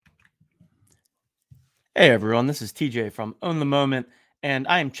Hey everyone, this is TJ from Own the Moment, and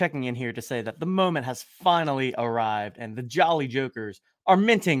I am checking in here to say that the moment has finally arrived and the Jolly Jokers are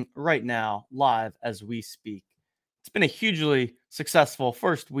minting right now, live as we speak. It's been a hugely successful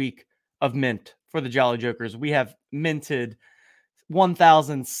first week of mint for the Jolly Jokers. We have minted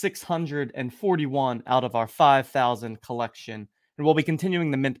 1,641 out of our 5,000 collection, and we'll be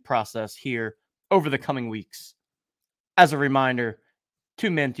continuing the mint process here over the coming weeks. As a reminder, to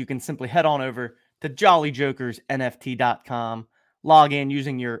mint, you can simply head on over to jollyjokersnft.com, log in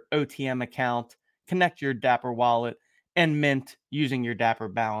using your OTM account, connect your Dapper wallet, and mint using your Dapper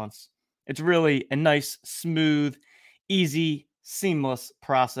balance. It's really a nice, smooth, easy, seamless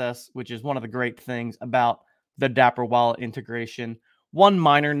process, which is one of the great things about the Dapper wallet integration. One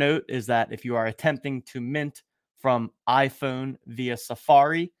minor note is that if you are attempting to mint from iPhone via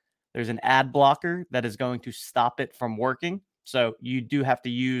Safari, there's an ad blocker that is going to stop it from working. So you do have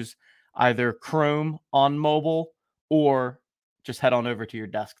to use either Chrome on mobile or just head on over to your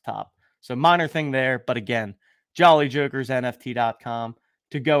desktop. So minor thing there, but again, jollyjokersnft.com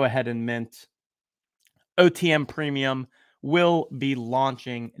to go ahead and mint. OTM Premium will be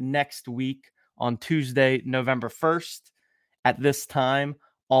launching next week on Tuesday, November 1st. At this time,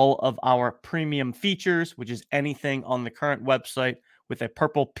 all of our premium features, which is anything on the current website with a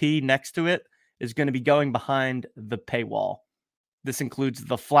purple P next to it, is going to be going behind the paywall. This includes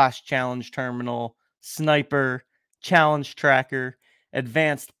the Flash Challenge Terminal, Sniper, Challenge Tracker,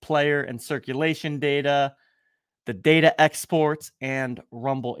 advanced player and circulation data, the data exports, and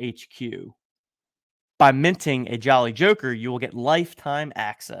Rumble HQ. By minting a Jolly Joker, you will get lifetime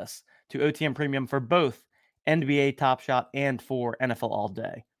access to OTM Premium for both NBA Top Shot and for NFL All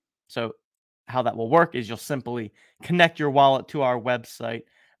Day. So, how that will work is you'll simply connect your wallet to our website,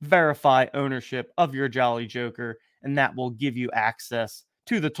 verify ownership of your Jolly Joker, and that will give you access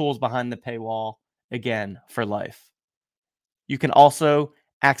to the tools behind the paywall again for life. You can also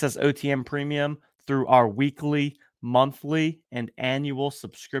access OTM Premium through our weekly, monthly, and annual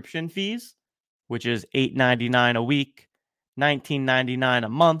subscription fees, which is $8.99 a week, $19.99 a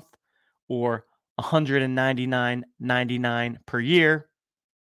month, or $199.99 per year.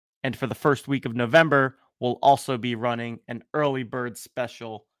 And for the first week of November, we'll also be running an early bird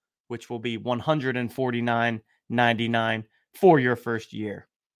special, which will be $149.99 for your first year.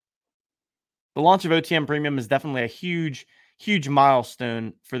 The launch of OTM Premium is definitely a huge, huge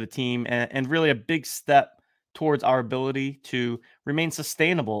milestone for the team and really a big step towards our ability to remain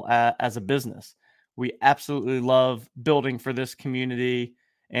sustainable as a business. We absolutely love building for this community.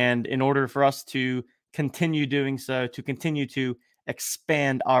 And in order for us to continue doing so, to continue to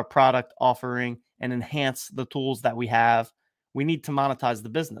expand our product offering and enhance the tools that we have, we need to monetize the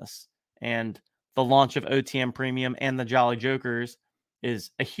business. And the launch of OTM Premium and the Jolly Jokers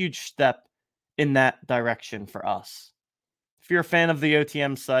is a huge step in that direction for us. If you're a fan of the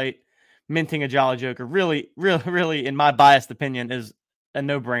OTM site, minting a Jolly Joker really, in my biased opinion, is a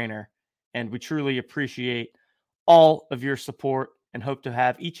no-brainer. And we truly appreciate all of your support and hope to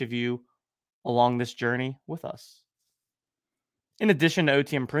have each of you along this journey with us. In addition to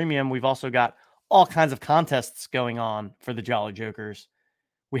OTM Premium, we've also got all kinds of contests going on for the Jolly Jokers.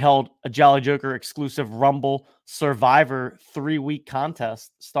 We held a Jolly Joker exclusive Rumble Survivor 3-week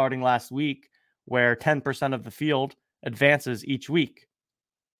contest starting last week, where 10% of the field advances each week.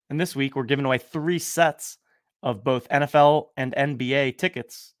 And this week, we're giving away 3 sets of both NFL and NBA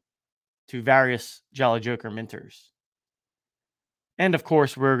tickets to various Jolly Joker minters. And of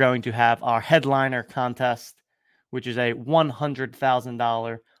course, we're going to have our headliner contest, which is a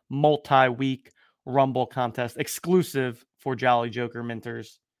 $100,000 multi-week Rumble contest exclusive for Jolly Joker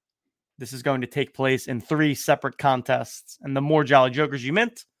minters. This is going to take place in 3 separate contests. And the more Jolly Jokers you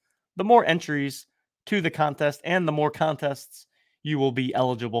mint, the more entries to the contest and the more contests you will be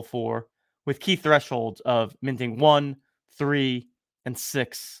eligible for, with key thresholds of minting 1, 3, and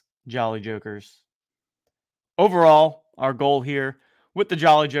 6 Jolly Jokers. Overall, our goal here with the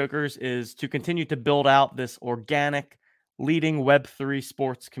Jolly Jokers is to continue to build out this organic, leading Web3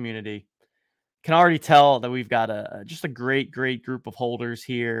 sports community. Can already tell that we've got just a great group of holders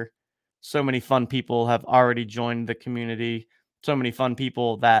here. So many fun people have already joined the community. So many fun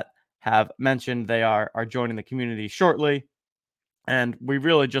people that have mentioned they are joining the community shortly. And we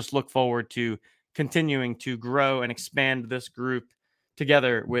really just look forward to continuing to grow and expand this group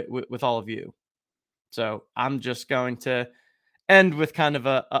together with all of you. So I'm just going to end with kind of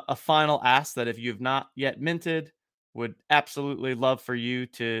a final ask that if you've not yet minted, would absolutely love for you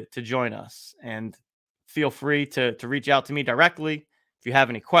to join us. And feel free to reach out to me directly if you have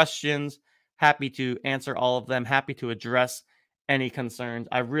any questions. Happy to answer all of them. Happy to address any concerns.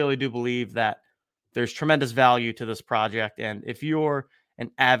 I really do believe that There's tremendous value to this project. And if you're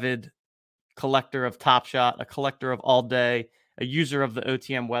an avid collector of Top Shot, a collector of All Day, a user of the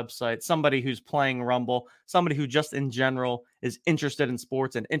OTM website, somebody who's playing Rumble, somebody who just in general is interested in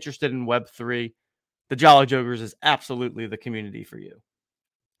sports and interested in Web3, the Jolly Jokers is absolutely the community for you.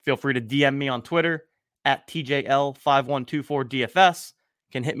 Feel free to DM me on Twitter at TJL5124DFS.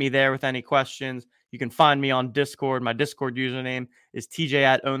 You can hit me there with any questions. You can find me on Discord. My Discord username is TJ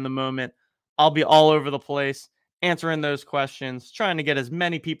at Own the Moment. I'll be all over the place answering those questions, trying to get as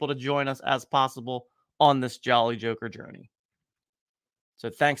many people to join us as possible on this Jolly Joker journey. So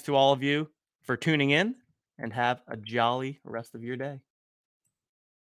thanks to all of you for tuning in, and have a jolly rest of your day.